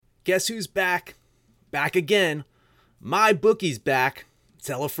Guess who's back? Back again. My bookie's back.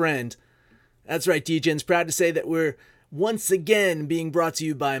 Tell a friend. That's right, Degen's proud to say that we're once again being brought to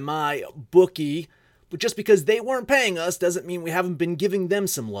you by my bookie. But just because they weren't paying us doesn't mean we haven't been giving them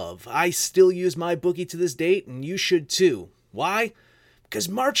some love. I still use my bookie to this date, and you should too. Why? Because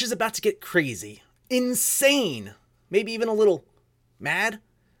March is about to get crazy. Insane. Maybe even a little mad.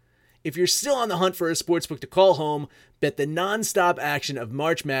 If you're still on the hunt for a sportsbook to call home, bet the non-stop action of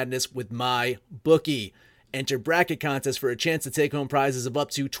March Madness with my bookie. Enter bracket contests for a chance to take home prizes of up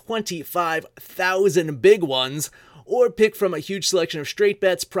to 25,000 big ones, or pick from a huge selection of straight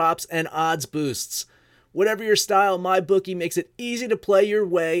bets, props, and odds boosts. Whatever your style, my bookie makes it easy to play your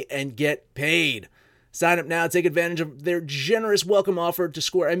way and get paid. Sign up now, take advantage of their generous welcome offer to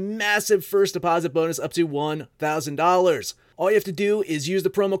score a massive first deposit bonus up to $1,000. All you have to do is use the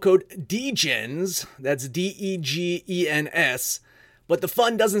promo code DEGENS, that's DEGENS, but the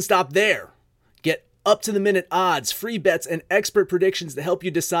fun doesn't stop there. Get up-to-the-minute odds, free bets, and expert predictions to help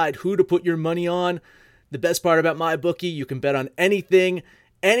you decide who to put your money on. The best part about MyBookie, you can bet on anything,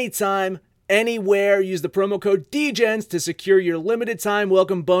 anytime, anywhere. Use the promo code DEGENS to secure your limited time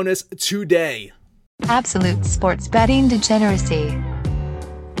welcome bonus today. Absolute sports betting degeneracy.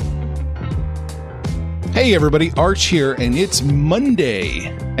 Hey everybody, Arch here, and it's Monday.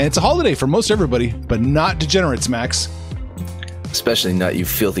 And it's a holiday for most everybody, but not degenerates, Max. Especially not you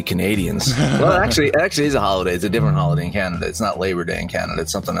filthy Canadians. Well, actually, it is a holiday. It's a different holiday in Canada. It's not Labor Day in Canada.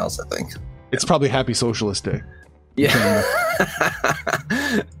 It's something else, I think. It's probably Happy Socialist Day. Yeah.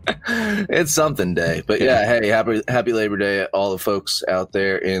 It's something day. But yeah, hey, happy Labor Day, all the folks out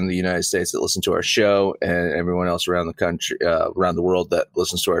there in the United States that listen to our show, and everyone else around the country, around the world that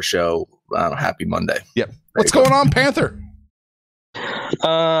listens to our show. Happy Monday. Yep. What's going on, Panther?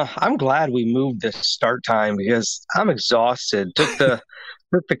 I'm glad we moved the start time because I'm exhausted. Took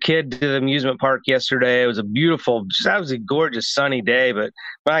the kid to the amusement park yesterday. It was a gorgeous sunny day, but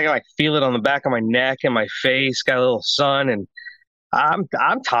I can feel it on the back of my neck and my face. Got a little sun, and I'm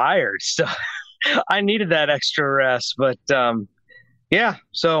tired. So I needed that extra rest. But yeah,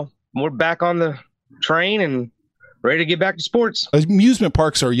 so we're back on the train and ready to get back to sports. Amusement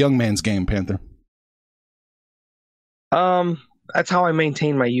parks are a young man's game, Panther. That's how I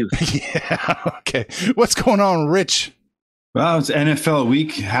maintain my youth. Yeah. Okay. What's going on, Rich? Well, it's NFL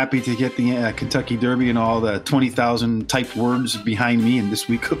week. Happy to get the Kentucky Derby and all the 20,000 typed words behind me. And this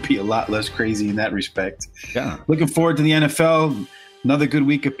week could be a lot less crazy in that respect. Yeah. Looking forward to the NFL. Another good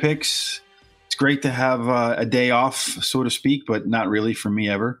week of picks. It's great to have a day off, so to speak, but not really for me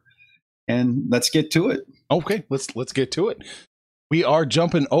ever. And let's get to it. Okay. Let's get to it. We are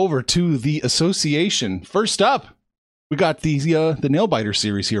jumping over to the association. First up, we got the nail biter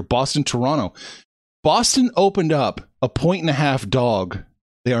series here. Boston, Toronto. Boston opened up a 1.5 dog.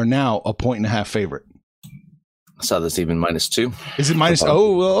 They are now a 1.5 favorite. I saw this even -2. Is it minus?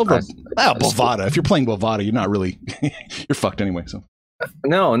 Bovada. If you're playing Bovada, you're not really. You're fucked anyway. So.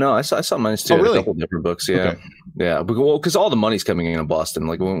 No. I saw -2 really? in a couple different books. Yeah, Okay. Yeah. Because all the money's coming in Boston.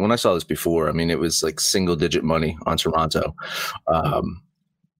 Like when I saw this before, I mean, it was like single-digit money on Toronto.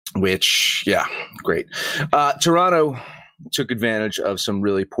 Which, yeah, great. Toronto took advantage of some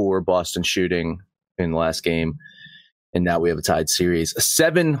really poor Boston shooting in the last game, and now we have a tied series.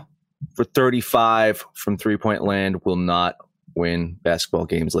 7 for 35 from three-point land will not win basketball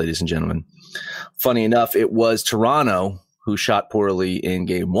games, ladies and gentlemen. Funny enough, it was Toronto who shot poorly in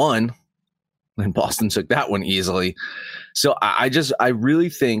game 1, and Boston took that one easily. So I really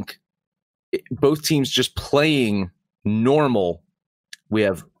think both teams just playing normal. We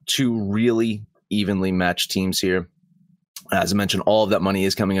have two really evenly matched teams here. As I mentioned, all of that money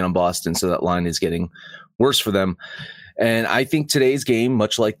is coming in on Boston, so that line is getting worse for them. And I think today's game,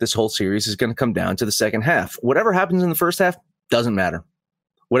 much like this whole series, is going to come down to the second half. Whatever happens in the first half doesn't matter.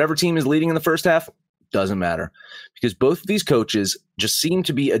 Whatever team is leading in the first half doesn't matter, because both of these coaches just seem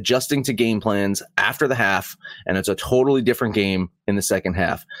to be adjusting to game plans after the half, and it's a totally different game in the second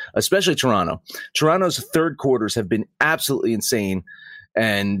half, especially Toronto. Toronto's third quarters have been absolutely insane,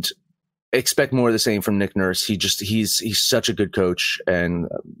 and expect more of the same from Nick Nurse. He's such a good coach, and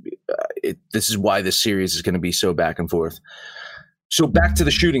this is why this series is going to be so back and forth. So back to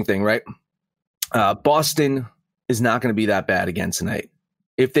the shooting thing, right? Boston is not going to be that bad again tonight.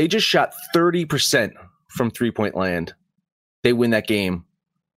 If they just shot 30% from three-point land, they win that game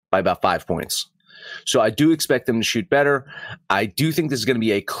by about 5 points. So I do expect them to shoot better. I do think this is going to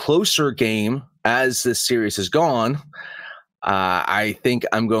be a closer game as this series has gone. I think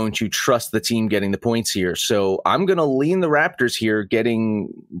I'm going to trust the team getting the points here. So I'm going to lean the Raptors here, getting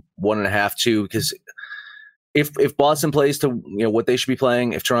 1.5, 2, because if Boston plays to what they should be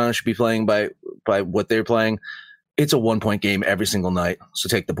playing, if Toronto should be playing by what they're playing, it's a 1-point game every single night. So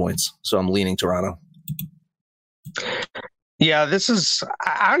take the points. So I'm leaning Toronto. Yeah,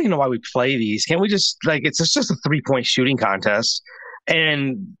 I don't even know why we play these. Can't we just it's just a 3-point shooting contest,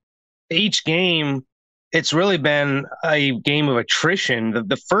 and each game it's really been a game of attrition.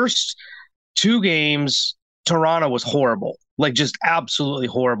 The first 2 games, Toronto was horrible, just absolutely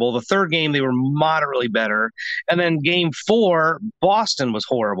horrible. The third game, they were moderately better. And then game 4, Boston was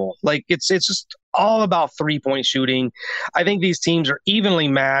horrible. It's just all about 3-point shooting. I think these teams are evenly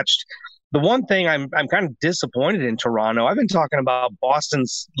matched. The one thing I'm kind of disappointed in Toronto, I've been talking about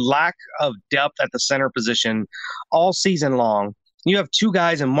Boston's lack of depth at the center position all season long. You have 2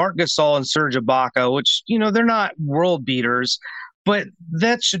 guys in Marc Gasol and Serge Ibaka, which, they're not world beaters, but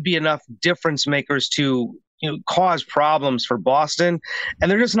that should be enough difference makers to cause problems for Boston. And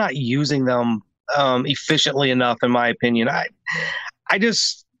they're just not using them efficiently enough, in my opinion. I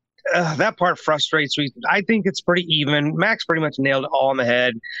just, that part frustrates me. I think it's pretty even. Max pretty much nailed it all on the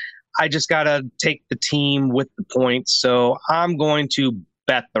head. I just got to take the team with the points. So I'm going to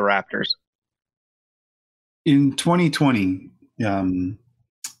bet the Raptors. In 2020,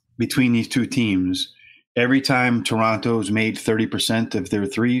 between these two teams, every time Toronto's made 30% of their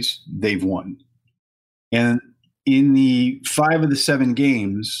threes, they've won. And in the 5 of the 7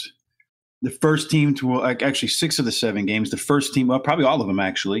 games, the first team to actually 6 of the 7 games, the first team, well, probably all of them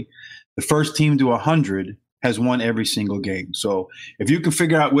actually, the first team to 100 has won every single game. So if you can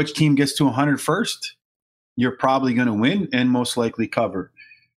figure out which team gets to 100 first, you're probably going to win and most likely cover.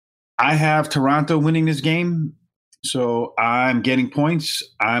 I have Toronto winning this game, so I'm getting points.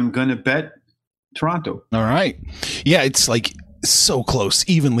 I'm going to bet Toronto. All right. Yeah, it's so close,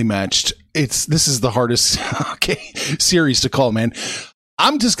 evenly matched. This is the hardest series to call, man.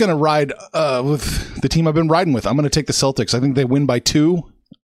 I'm just going to ride with the team I've been riding with. I'm going to take the Celtics. I think they win by 2.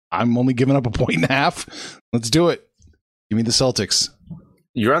 I'm only giving up 1.5. Let's do it. Give me the Celtics.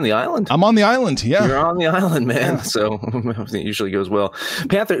 You're on the island? I'm on the island, yeah. You're on the island, man. Yeah. So it usually goes well.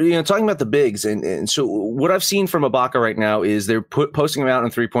 Panther, talking about the bigs, and so what I've seen from Ibaka right now is they're posting him out in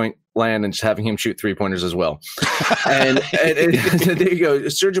 3-point land and just having him shoot 3-pointers as well. and there you go.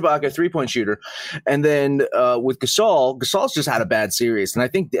 Serge Ibaka, 3-point shooter. And then with Gasol's just had a bad series. And I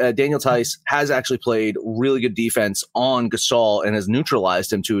think Daniel Tice has actually played really good defense on Gasol and has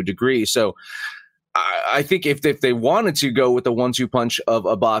neutralized him to a degree. So I think if they wanted to go with the 1-2 punch of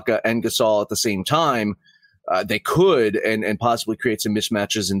Ibaka and Gasol at the same time, they could and possibly create some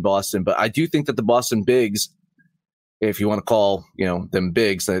mismatches in Boston. But I do think that the Boston bigs, if you want to call them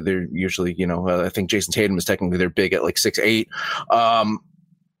bigs, they're usually I think Jason Tatum is technically their big at 6'8".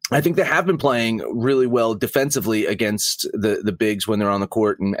 I think they have been playing really well defensively against the bigs when they're on the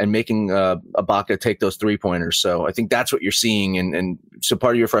court and making Ibaka take those 3-pointers. So I think that's what you're seeing. And so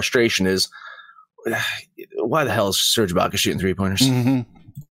part of your frustration is, why the hell is Serge Ibaka shooting 3-pointers? Mm-hmm.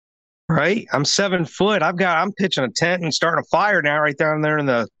 Right? I'm 7 foot. I'm pitching a tent and starting a fire now right down there in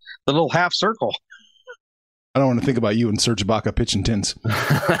the little half circle. I don't want to think about you and Serge Ibaka pitching tents.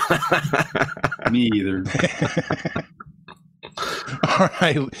 Me either. All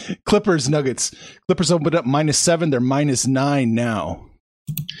right. Clippers, Nuggets. Clippers opened up -7. They're -9 now.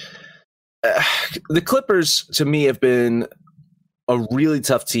 The Clippers, to me, have been a really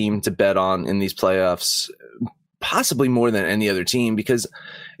tough team to bet on in these playoffs, possibly more than any other team, because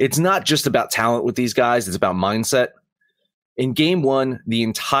it's not just about talent with these guys. It's about mindset. In game 1, the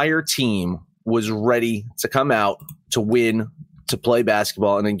entire team was ready to come out to win, to play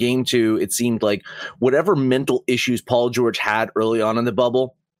basketball. And in game 2, it seemed like whatever mental issues Paul George had early on in the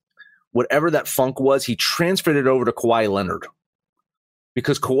bubble, whatever that funk was, he transferred it over to Kawhi Leonard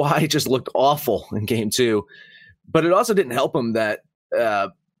because Kawhi just looked awful in game 2. But it also didn't help him that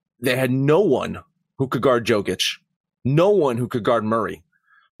they had no one who could guard Jokic, no one who could guard Murray.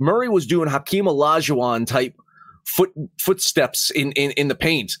 Murray was doing Hakeem Olajuwon type footsteps in the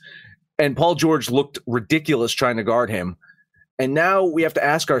paint, and Paul George looked ridiculous trying to guard him. And now we have to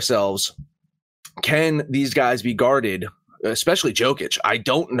ask ourselves, can these guys be guarded, especially Jokic? I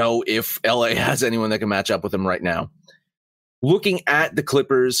don't know if LA has anyone that can match up with him right now. Looking at the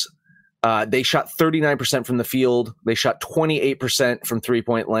Clippers, they shot 39% from the field. They shot 28% from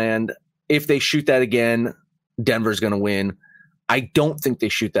 3-point land. If they shoot that again, Denver's going to win. I don't think they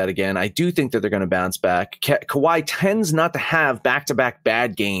shoot that again. I do think that they're going to bounce back. Kawhi tends not to have back-to-back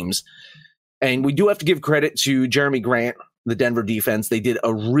bad games. And we do have to give credit to Jeremy Grant, the Denver defense. They did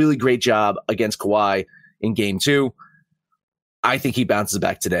a really great job against Kawhi in game 2. I think he bounces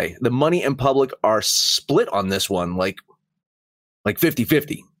back today. The money and public are split on this one, like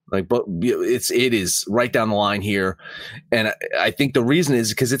 50-50. But it is right down the line here. And I think the reason is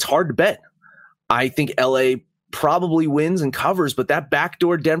because it's hard to bet. I think LA probably wins and covers, but that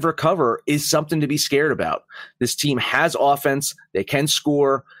backdoor Denver cover is something to be scared about. This team has offense. They can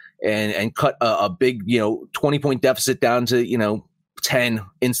score and cut a big, 20-point deficit down to, 10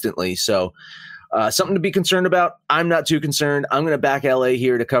 instantly. So something to be concerned about. I'm not too concerned. I'm going to back LA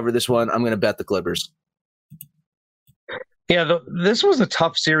here to cover this one. I'm going to bet the Clippers. Yeah, this was a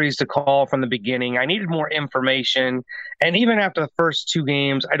tough series to call from the beginning. I needed more information. And even after the first two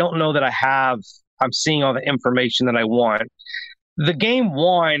games, I don't know that I'm seeing all the information that I want. The game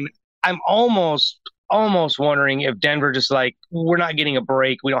one, I'm almost wondering if Denver just we're not getting a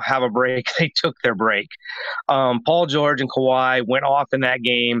break. We don't have a break. They took their break. Paul George and Kawhi went off in that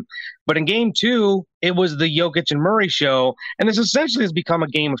game. But in game two, it was the Jokic and Murray show. And this essentially has become a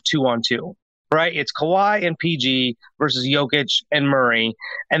game of 2-on-2, right? It's Kawhi and PG versus Jokic and Murray.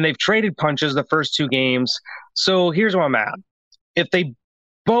 And they've traded punches the first two games. So here's where I'm at. If they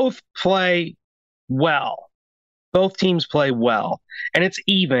both play well, both teams play well, and it's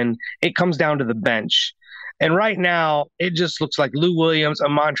even, it comes down to the bench. And right now, it just looks like Lou Williams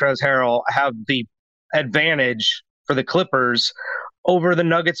and Montrezl Harrell have the advantage for the Clippers over the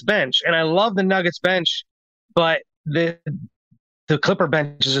Nuggets bench. And I love the Nuggets bench, but the Clipper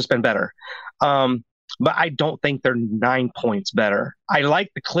bench has just been better. But I don't think they're 9 points better. I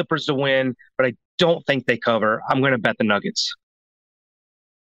like the Clippers to win, but I don't think they cover. I'm going to bet the Nuggets.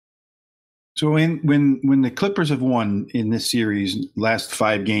 So when the Clippers have won in this series, last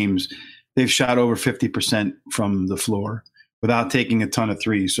 5 games, they've shot over 50% from the floor without taking a ton of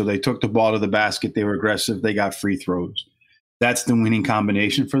threes. So they took the ball to the basket. They were aggressive. They got free throws. That's the winning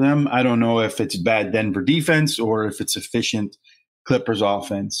combination for them. I don't know if it's bad Denver defense or if it's efficient Clippers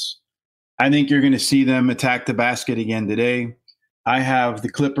offense. I think you're going to see them attack the basket again today. I have the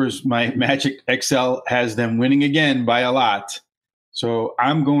Clippers. My Magic XL has them winning again by a lot. So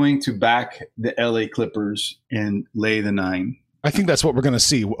I'm going to back the LA Clippers and lay the 9. I think that's what we're going to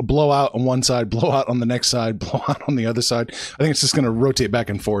see. A blowout on one side, blowout on the next side, blowout on the other side. I think it's just going to rotate back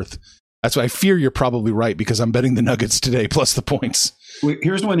and forth. That's why I fear you're probably right, because I'm betting the Nuggets today plus the points.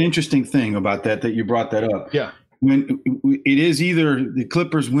 Here's one interesting thing about that you brought that up. Yeah. When it is either the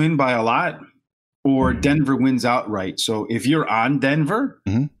Clippers win by a lot or Denver wins outright. So if you're on Denver,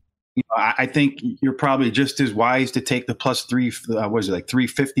 I think you're probably just as wise to take the plus 3. Was it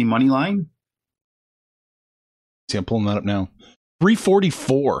 350 money line? See, I'm pulling that up now.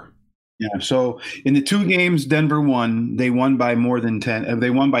 344. Yeah. So in the 2 games Denver won, they won by more than 10. They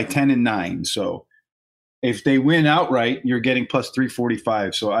won by 10 and 9. So if they win outright, you're getting plus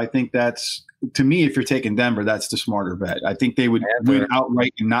 345. So I think that's, to me, if you're taking Denver, that's the smarter bet. I think they would win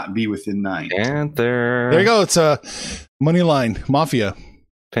outright and not be within 9. Panther. There you go. It's a money line mafia.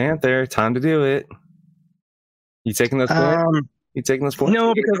 Panther, time to do it. You taking this point? You taking this point?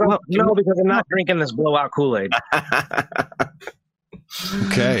 No, because I'm not drinking this blowout Kool-Aid.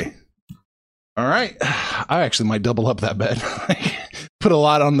 Okay. All right. I actually might double up that bet. Put a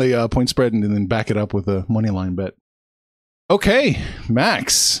lot on the point spread and then back it up with a money line bet. Okay,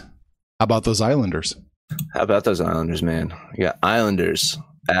 Max. How about those Islanders? How about those Islanders, man? You got Islanders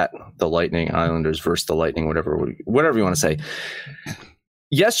at the Lightning, Islanders versus the Lightning, whatever you want to say.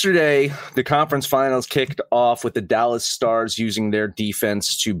 Yesterday, the conference finals kicked off with the Dallas Stars using their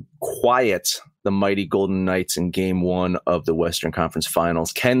defense to quiet the mighty Golden Knights in Game 1 of the Western Conference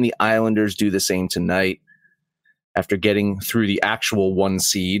Finals. Can the Islanders do the same tonight? After getting through the actual 1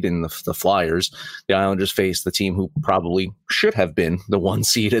 seed in the Flyers, the Islanders face the team who probably should have been the 1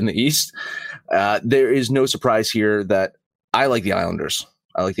 seed in the East. There is no surprise here that I like the Islanders.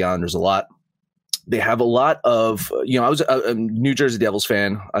 I like the Islanders a lot. They have a lot of, I was a New Jersey Devils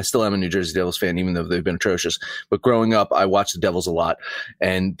fan. I still am a New Jersey Devils fan, even though they've been atrocious. But growing up, I watched the Devils a lot.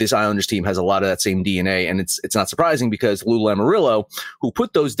 And this Islanders team has a lot of that same DNA. And it's not surprising because Lou Lamoriello, who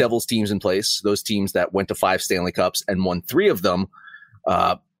put those Devils teams in place, those teams that went to 5 Stanley Cups and won 3 of them,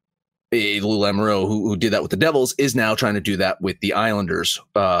 Lou Lamoriello, who did that with the Devils, is now trying to do that with the Islanders.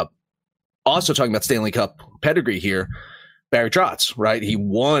 Also talking about Stanley Cup pedigree here, Barry Trotz, right? He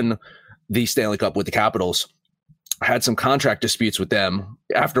won the Stanley Cup with the Capitals, had some contract disputes with them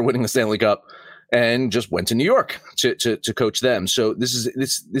after winning the Stanley Cup, and just went to New York to coach them. So this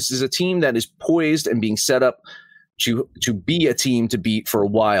is a team that is poised and being set up to be a team to beat for a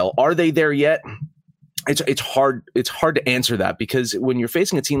while. Are they there yet? It's hard to answer that, because when you're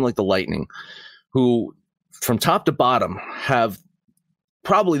facing a team like the Lightning, who from top to bottom have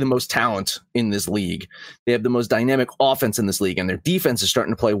probably the most talent in this league, they have the most dynamic offense in this league, and their defense is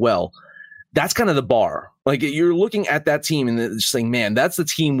starting to play well. that's kind of the bar. Like you're looking at that team and just saying, man, that's the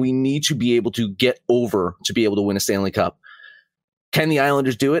team we need to be able to get over to be able to win a Stanley Cup. Can the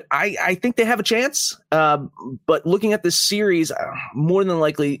Islanders do it? I think they have a chance. But looking at this series, more than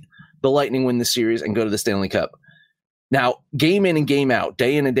likely the Lightning win the series and go to the Stanley Cup. Now, game in and game out,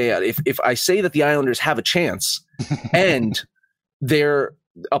 day in and day out, if I say that the Islanders have a chance and they're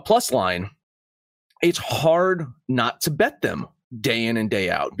a plus line, it's hard not to bet them day in and day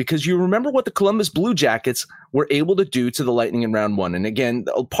out, because you remember what the Columbus Blue Jackets were able to do to the Lightning in round one. And again,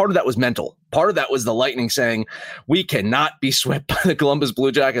 part of that was mental. Part of that was the Lightning saying, we cannot be swept by the Columbus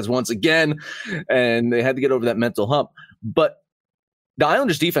Blue Jackets once again. And they had to get over that mental hump. But the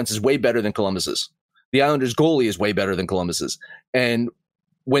Islanders defense is way better than Columbus's. The Islanders goalie is way better than Columbus's. And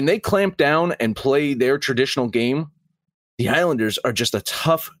when they clamp down and play their traditional game, the Islanders are just a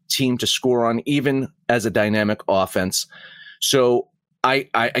tough team to score on, even as a dynamic offense. So I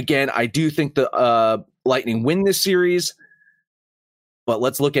do think the Lightning win this series, but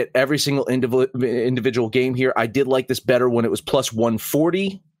let's look at every single individual game here. I did like this better when it was plus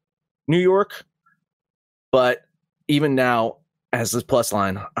 140 New York, but even now as this plus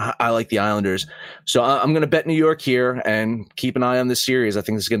line, I like the Islanders. So I'm going to bet New York here and keep an eye on this series. I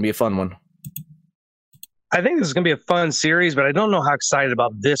think this is going to be a fun one. I think this is going to be a fun series, but I don't know how excited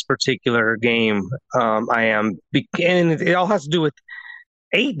about this particular game I am. And it all has to do with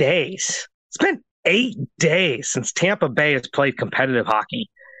 8 days. It's been 8 days since Tampa Bay has played competitive hockey.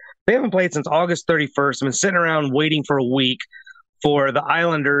 They haven't played since August 31st. I've been sitting around waiting for a week for the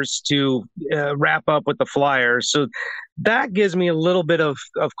Islanders to wrap up with the Flyers. So that gives me a little bit of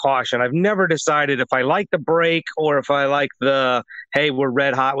caution. I've never decided if I like the break or if I like the, hey, we're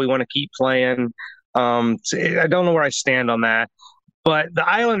red hot, we want to keep playing. I don't know where I stand on that, but the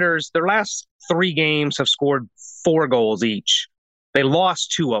Islanders, their last 3 games have scored 4 goals each. They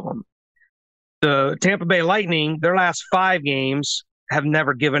lost 2 of them. The Tampa Bay Lightning, their last 5 games have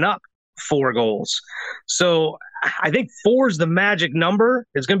never given up 4 goals. So I think 4 is the magic number.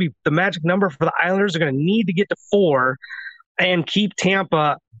 It's going to be the magic number for the Islanders. They're going to need to get to 4 and keep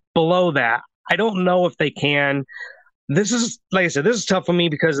Tampa below that. I don't know if they can. This is, like I said, this is tough for me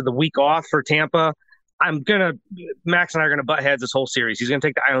because of the week off for Tampa. Max and I are going to butt heads this whole series. He's going to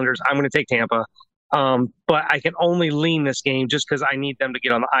take the Islanders. I'm going to take Tampa. But I can only lean this game just because I need them to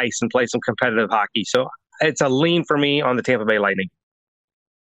get on the ice and play some competitive hockey. So it's a lean for me on the Tampa Bay Lightning.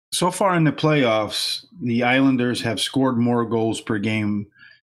 So far in the playoffs, the Islanders have scored more goals per game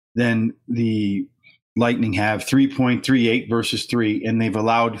than the Lightning have, 3.38 versus 3, and they've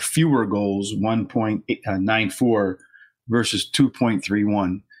allowed fewer goals, 1.94 versus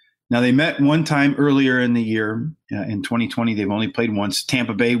 2.31. Now, they met one time earlier in the year. In 2020, they've only played once.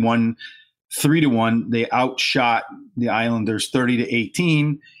 Tampa Bay won 3-1. They outshot the Islanders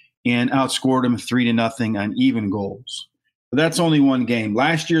 30-18 and outscored them 3-0 on even goals. But that's only one game.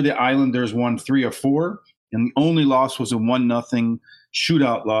 Last year, the Islanders won 3 of 4, and the only loss was a 1-0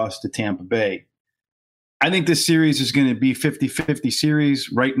 shootout loss to Tampa Bay. I think this series is going to be 50-50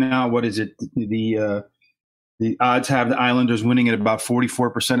 series. Right now, what is it? The odds have the Islanders winning at about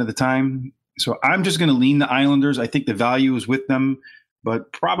 44% of the time. So I'm just going to lean the Islanders. I think the value is with them,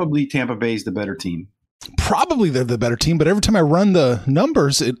 but probably Tampa Bay is the better team. Probably they're the better team, but every time I run the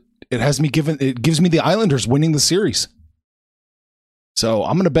numbers, it gives me the Islanders winning the series. So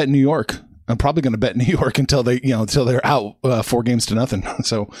I'm going to bet New York. I'm probably going to bet New York until they're out 4-0.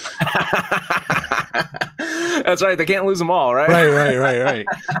 So that's right. They can't lose them all, right? Right.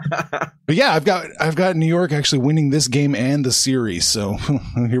 But yeah, I've got New York actually winning this game and the series. So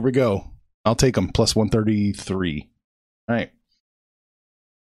here we go. I'll take them plus 133. All right.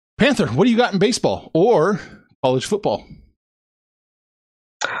 Panther, what do you got in baseball or college football?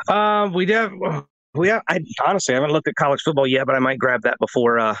 I honestly haven't looked at college football yet, but I might grab that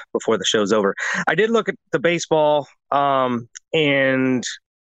before the show's over. I did look at the baseball, and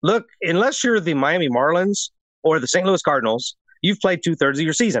look, unless you're the Miami Marlins or the St. Louis Cardinals, you've played 2/3 of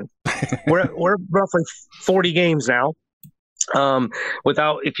your season. We're roughly 40 games now,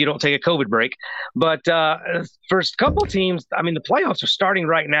 if you don't take a COVID break. But for a couple teams, I mean, the playoffs are starting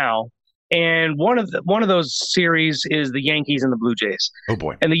right now, and one of those series is the Yankees and the Blue Jays. Oh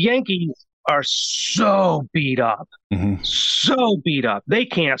boy! And the Yankees are so beat up. Mm-hmm. So beat up. They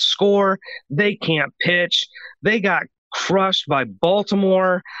can't score. They can't pitch. They got crushed by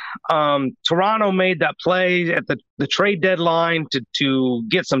Baltimore. Toronto made that play at the trade deadline to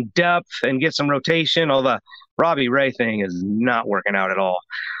get some depth and get some rotation. Although the Robbie Ray thing is not working out at all.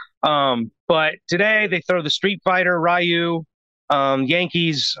 But today they throw the Street Fighter, Ryu.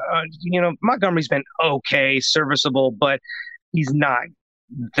 Yankees, Montgomery's been okay, serviceable, but he's not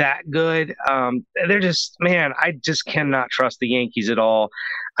that good. They're just, man, I just cannot trust the Yankees at all.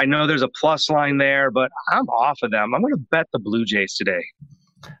 I know there's a plus line there, but I'm off of them. I'm going to bet the Blue Jays today.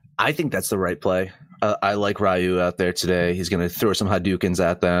 I think that's the right play. I like Ryu out there today. He's going to throw some Hadoukens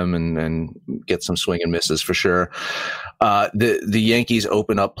at them and get some swing and misses for sure. The Yankees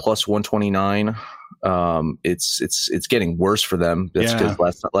open up plus 129. It's getting worse for them. That's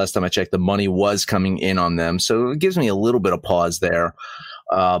because last time I checked, the money was coming in on them, so it gives me a little bit of pause there.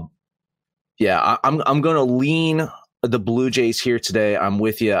 I'm going to lean the Blue Jays here today. I'm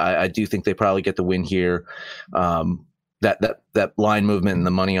with you. I do think they probably get the win here. That line movement and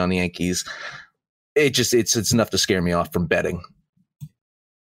the money on the Yankees, it's enough to scare me off from betting.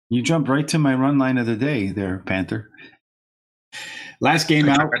 You jumped right to my run line of the day there, Panther. Last game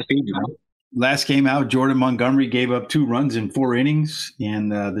out, Jordan Montgomery gave up 2 runs in 4 innings,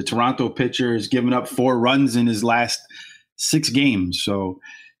 and the Toronto pitcher has given up 4 runs in his last 6 games. So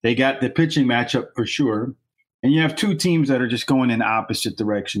they got the pitching matchup for sure. And you have 2 teams that are just going in opposite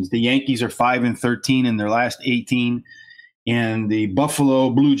directions. The Yankees are 5-13 in their last 18, and the Buffalo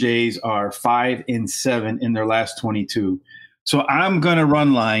Blue Jays are 5-7 in their last 22. So I'm going to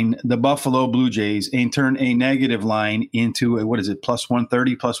run line the Buffalo Blue Jays and turn a negative line into a, plus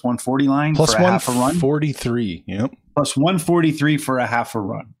 130, plus 140 line plus for a half a run? 143, yep. Plus 143 for a half a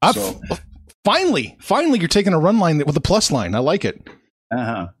run. Finally, you're taking a run line with a plus line. I like it.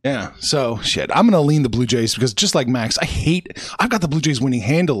 Uh-huh. Yeah, so shit. I'm going to lean the Blue Jays because just like Max, I've got the Blue Jays winning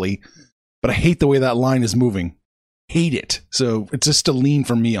handily, but I hate the way that line is moving. Hate it. So it's just a lean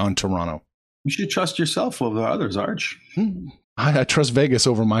for me on Toronto. You should trust yourself over others, Arch. I trust Vegas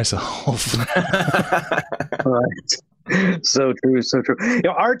over myself. Right. So true.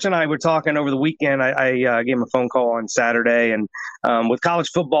 Arch and I were talking over the weekend. I gave him a phone call on Saturday, and with college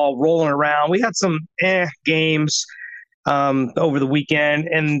football rolling around, we had some games over the weekend.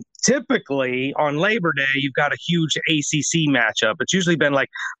 And typically on Labor Day, you've got a huge ACC matchup. It's usually been like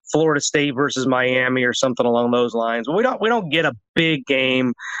Florida State versus Miami or something along those lines. But we don't get a big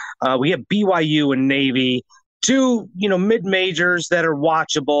game. We have BYU and Navy, 2 mid majors that are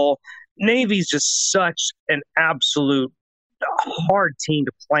watchable. Navy's just such an absolute hard team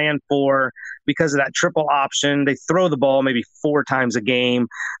to plan for because of that triple option. They throw the ball maybe 4 times a game.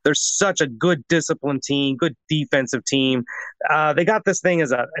 They're such a good disciplined team, good defensive team. They got this thing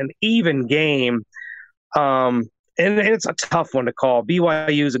as an even game. And it's a tough one to call.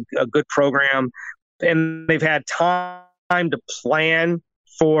 BYU is a good program, and they've had time to plan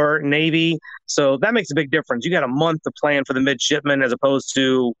for Navy. So that makes a big difference. You got a month to plan for the midshipmen as opposed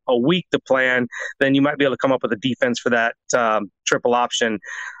to a week to plan. Then you might be able to come up with a defense for that triple option.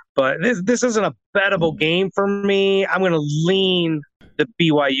 But this isn't a bettable game for me. I'm going to lean the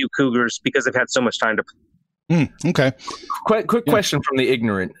BYU Cougars because they've had so much time to play. Okay. Quick question from the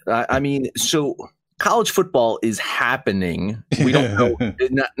ignorant. So college football is happening. We don't know.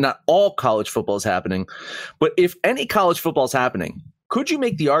 Not all college football is happening. But if any college football is happening, could you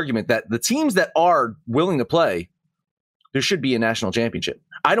make the argument that the teams that are willing to play, there should be a national championship?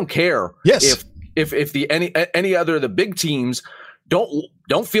 I don't care if any other of the big teams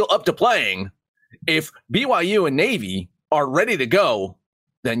don't feel up to playing. If BYU and Navy are ready to go,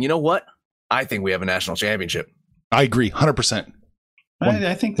 then you know what? I think we have a national championship. I agree, 100%.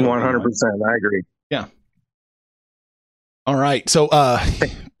 I think 100%. I agree. Yeah. All right. So,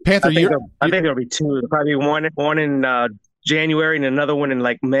 Panther, I think there'll be 2. There'll probably one in January and another one in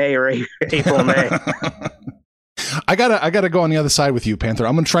like May or April, May. I gotta go on the other side with you, Panther.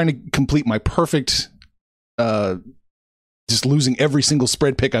 I'm trying to complete my perfect, just losing every single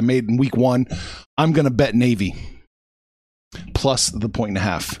spread pick I made in week 1. I'm gonna bet Navy plus the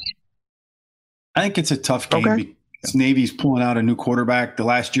 1.5. I think it's a tough game because Navy's pulling out a new quarterback. The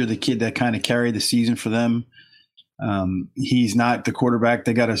last year, the kid that kind of carried the season for them, he's not the quarterback.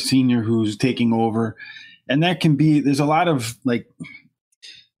 They got a senior who's taking over. And that can be – there's a lot of, like,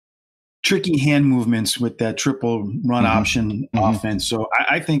 tricky hand movements with that triple run option offense. So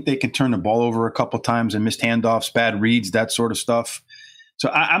I think they can turn the ball over a couple times and missed handoffs, bad reads, that sort of stuff. So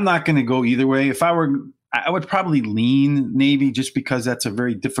I'm not going to go either way. If I were – I would probably lean Navy just because that's a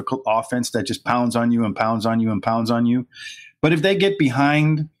very difficult offense that just pounds on you and pounds on you and pounds on you. But if they get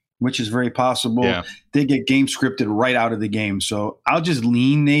behind – which is very possible. Yeah. They get game scripted right out of the game. So I'll just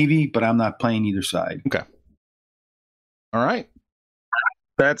lean Navy, but I'm not playing either side. Okay. All right.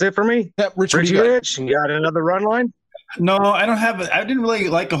 That's it for me. Yep, Richie Rich, you got another run line? No, I don't have I didn't really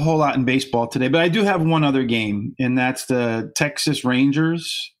like a whole lot in baseball today, but I do have one other game, and that's the Texas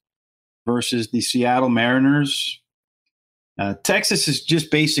Rangers versus the Seattle Mariners. Texas has just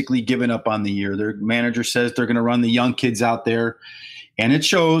basically given up on the year. Their manager says they're going to run the young kids out there And it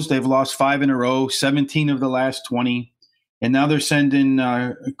shows. They've lost 5 in a row, 17 of the last 20. And now they're sending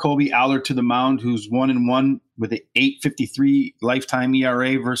Colby Allard to the mound, who's 1-1 with an 8.53 lifetime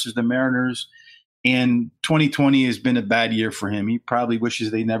ERA versus the Mariners. And 2020 has been a bad year for him. He probably wishes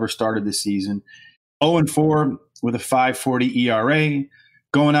they never started the season. 0-4 with a 5.40 ERA.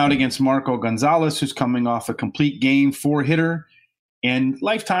 Going out against Marco Gonzalez, who's coming off a complete game, 4-hitter. And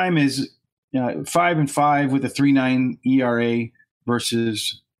lifetime is 5-5 with a 3.9 ERA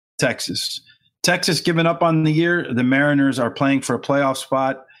versus Texas. Texas giving up on the year. The Mariners are playing for a playoff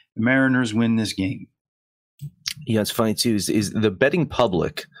spot. The Mariners win this game. Yeah, it's funny too. Is the betting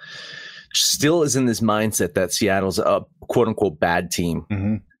public still is in this mindset that Seattle's a quote unquote bad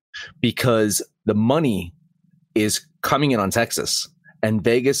team because the money is coming in on Texas and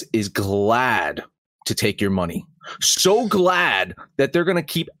Vegas is glad to take your money. So glad that they're going to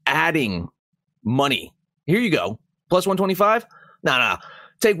keep adding money. Here you go. Plus 125? No.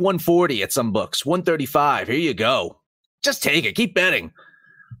 Take 140 at some books. 135. Here you go. Just take it. Keep betting.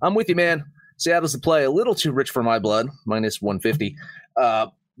 I'm with you, man. Seattle's the play. A little too rich for my blood. Minus 150.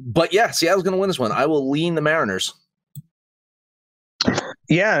 But yeah, Seattle's going to win this one. I will lean the Mariners.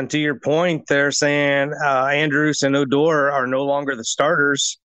 Yeah, and to your point, they're saying Andrews and Odor are no longer the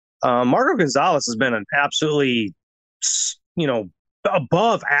starters. Marco Gonzalez has been an absolutely,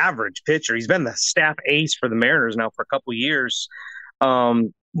 above average pitcher. He's been the staff ace for the Mariners now for a couple years.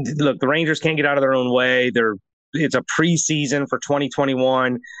 Look, the Rangers can't get out of their own way. It's a preseason for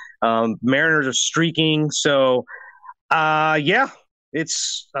 2021. Mariners are streaking. So,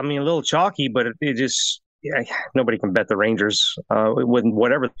 it's, a little chalky, but it just, nobody can bet the Rangers with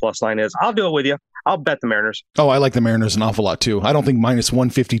whatever the plus line is. I'll do it with you. I'll bet the Mariners. Oh, I like the Mariners an awful lot too. I don't think minus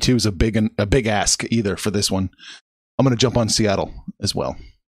 152 is a big ask either for this one. I'm going to jump on Seattle as well.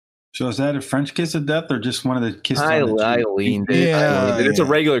 So is that a French kiss of death or just one of the kisses? I leaned it. Yeah. It's a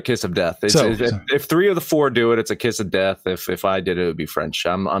regular kiss of death. If 3 of the 4 do it, it's a kiss of death. If I did it, it would be French.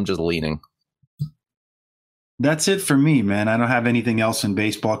 I'm just leaning. That's it for me, man. I don't have anything else in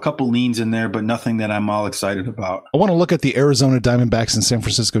baseball. A couple leans in there, but nothing that I'm all excited about. I want to look at the Arizona Diamondbacks and San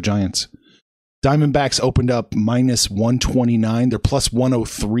Francisco Giants. Diamondbacks opened up minus 129. They're plus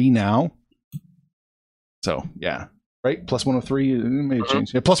 103 now. So, yeah. Right? Plus 103. Maybe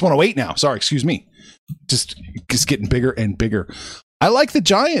change. Yeah, plus 108 now. Sorry, excuse me. Just getting bigger and bigger. I like the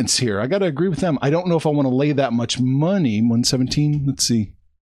Giants here. I got to agree with them. I don't know if I want to lay that much money. 117. Let's see.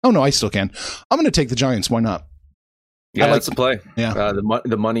 Oh, no, I still can. I'm going to take the Giants. Why not? Yeah, that's the play. Yeah.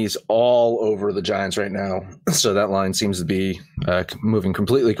 The money's all over the Giants right now. So that line seems to be moving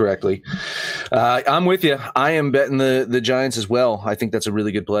completely correctly. I'm with you. I am betting the Giants as well. I think that's a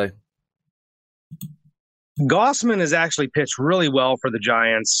really good play. Gossman has actually pitched really well for the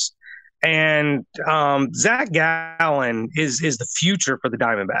Giants. And Zach Gallen is the future for the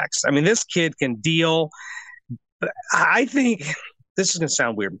Diamondbacks. I mean, this kid can deal. I think this is going to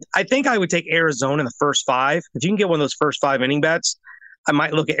sound weird. I think I would take Arizona in the first 5. If you can get one of those first 5 inning bets, I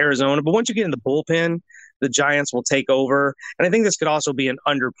might look at Arizona. But once you get in the bullpen, the Giants will take over. And I think this could also be an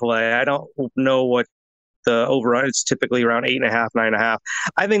underplay. I don't know what the over. It's typically around 8.5, 9.5.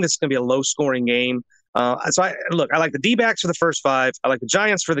 I think this is going to be a low-scoring game. So I like the D-backs for the first 5. I like the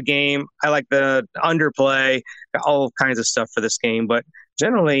Giants for the game. I like the underplay, all kinds of stuff for this game. But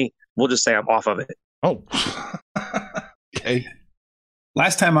generally, we'll just say I'm off of it. Oh, okay.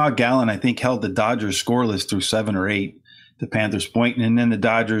 Last time out, Gallen, I think, held the Dodgers scoreless through 7 or 8, the Panthers point, and then the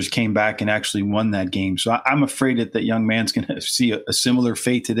Dodgers came back and actually won that game. So I'm afraid that young man's going to see a similar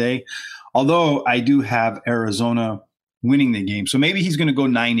fate today, although I do have Arizona winning the game. So maybe he's going to go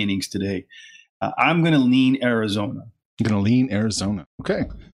 9 innings today. I'm going to lean Arizona. I'm going to lean Arizona. Okay.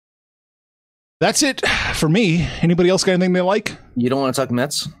 That's it for me. Anybody else got anything they like? You don't want to talk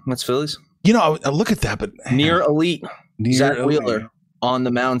Mets Phillies? I look at that, but near elite. Zach Wheeler on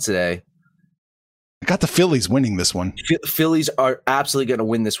the mound today. I got the Phillies winning this one. Phillies are absolutely going to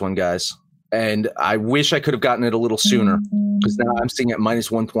win this one, guys. And I wish I could have gotten it a little sooner because now I'm seeing at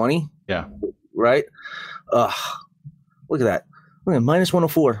minus 120. Yeah. Right? Look at that. Look at minus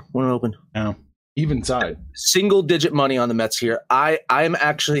 104 when it opened. Yeah. Even side. Single digit money on the Mets here. I'm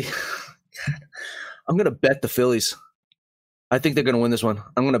actually I'm going to bet the Phillies. I think they're going to win this one.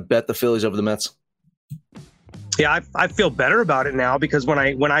 I'm going to bet the Phillies over the Mets. Yeah, I feel better about it now because when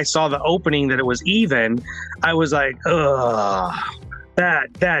I saw the opening that it was even, I was like, ugh,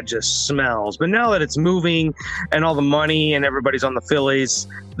 that just smells. But now that it's moving and all the money and everybody's on the Phillies,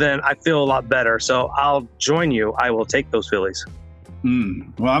 then I feel a lot better. So I'll join you. I will take those Phillies.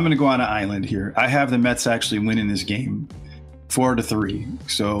 Well, I'm going to go on an island here. I have the Mets actually winning this game 4-3.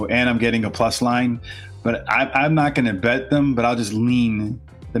 So, and I'm getting a plus line. but I'm not going to bet them, but I'll just lean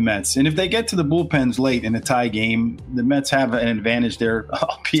the Mets. And if they get to the bullpens late in a tie game, the Mets have an advantage there,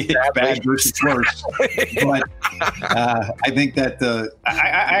 albeit bad versus worse. But I think that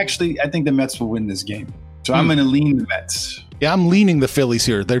I think the Mets will win this game. So I'm going to lean the Mets. Yeah, I'm leaning the Phillies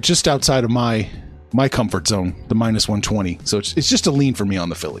here. They're just outside of my comfort zone, the minus 120. So it's just a lean for me on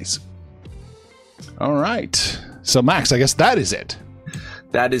the Phillies. All right. So, Max, I guess that is it.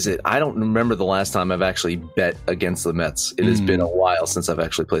 That is it. I don't remember the last time I've actually bet against the Mets. It has been a while since I've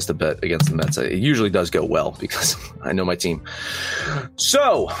actually placed a bet against the Mets. It usually does go well because I know my team.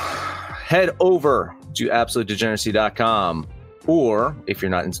 So head over to absolutedegeneracy.com, or if you're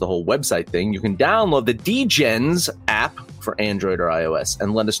not into the whole website thing, you can download the Degens app for Android or iOS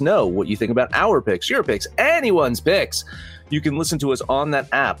and let us know what you think about our picks, your picks, anyone's picks. You can listen to us on that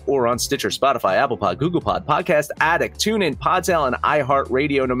app or on Stitcher, Spotify, Apple Pod, Google Pod, Podcast Addict, TuneIn, Podtail, and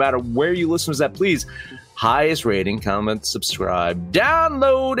iHeartRadio. No matter where you listen to that, please, highest rating, comment, subscribe,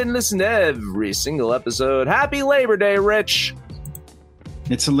 download, and listen to every single episode. Happy Labor Day, Rich.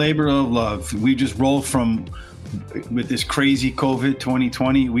 It's a labor of love. We just roll with this crazy COVID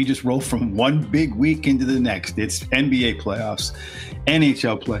 2020, we just roll from one big week into the next. It's NBA playoffs,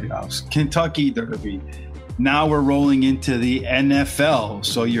 NHL playoffs, Kentucky Derby. Now we're rolling into the NFL.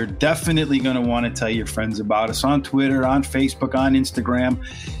 So you're definitely going to want to tell your friends about us on Twitter, on Facebook, on Instagram.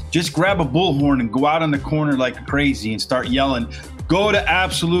 Just grab a bullhorn and go out on the corner like crazy and start yelling. Go to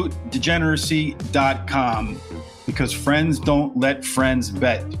absolutedegeneracy.com because friends don't let friends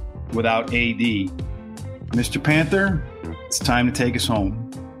bet without AD. Mr. Panther, it's time to take us home.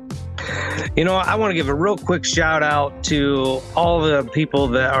 You know, I want to give a real quick shout out to all the people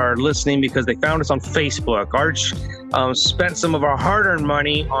that are listening because they found us on Facebook. Arch spent some of our hard-earned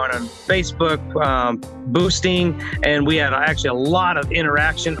money on a Facebook boosting, and we had actually a lot of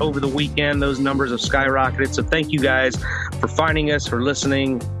interaction over the weekend. Those numbers have skyrocketed. So thank you guys for finding us, for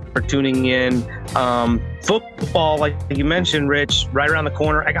listening, for tuning in. Football, like you mentioned, Rich, right around the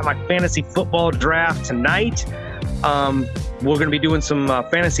corner. I got my fantasy football draft tonight. We're going to be doing some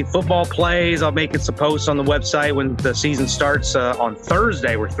fantasy football plays. I'll make some posts on the website when the season starts on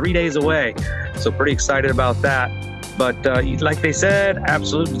Thursday. We're 3 days away, so pretty excited about that. But like they said,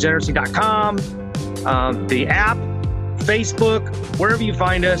 absolutedegeneracy.com, the app, Facebook, wherever you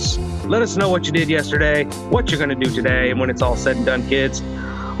find us. Let us know what you did yesterday, what you're going to do today, and when it's all said and done, kids,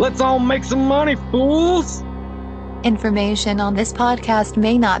 let's all make some money, fools! Information on this podcast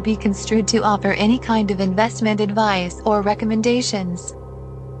may not be construed to offer any kind of investment advice or recommendations.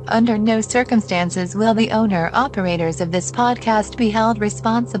 Under no circumstances will the owner-operators of this podcast be held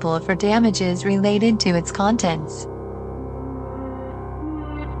responsible for damages related to its contents.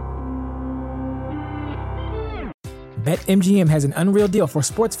 BetMGM has an unreal deal for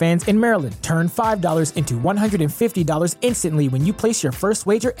sports fans in Maryland. Turn $5 into $150 instantly when you place your first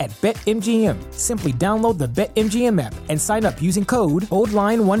wager at BetMGM. Simply download the BetMGM app and sign up using code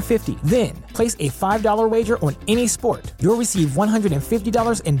OldLine150. Then, place a $5 wager on any sport. You'll receive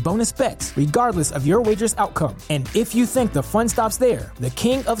 $150 in bonus bets, regardless of your wager's outcome. And if you think the fun stops there, the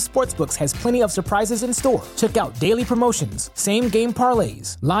king of sportsbooks has plenty of surprises in store. Check out daily promotions, same-game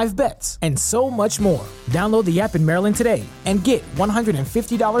parlays, live bets, and so much more. Download the app in Maryland today and get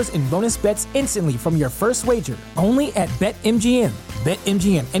 $150 in bonus bets instantly from your first wager. Only at BetMGM.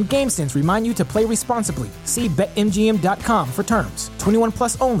 BetMGM and GameSense remind you to play responsibly. See BetMGM.com for terms. 21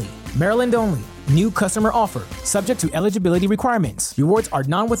 plus only. Maryland only. New customer offer. Subject to eligibility requirements. Rewards are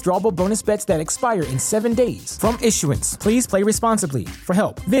non-withdrawable bonus bets that expire in 7 days. From issuance, please play responsibly. For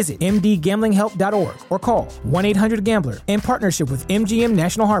help, visit mdgamblinghelp.org or call 1-800-GAMBLER in partnership with MGM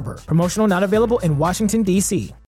National Harbor. Promotional not available in Washington, D.C.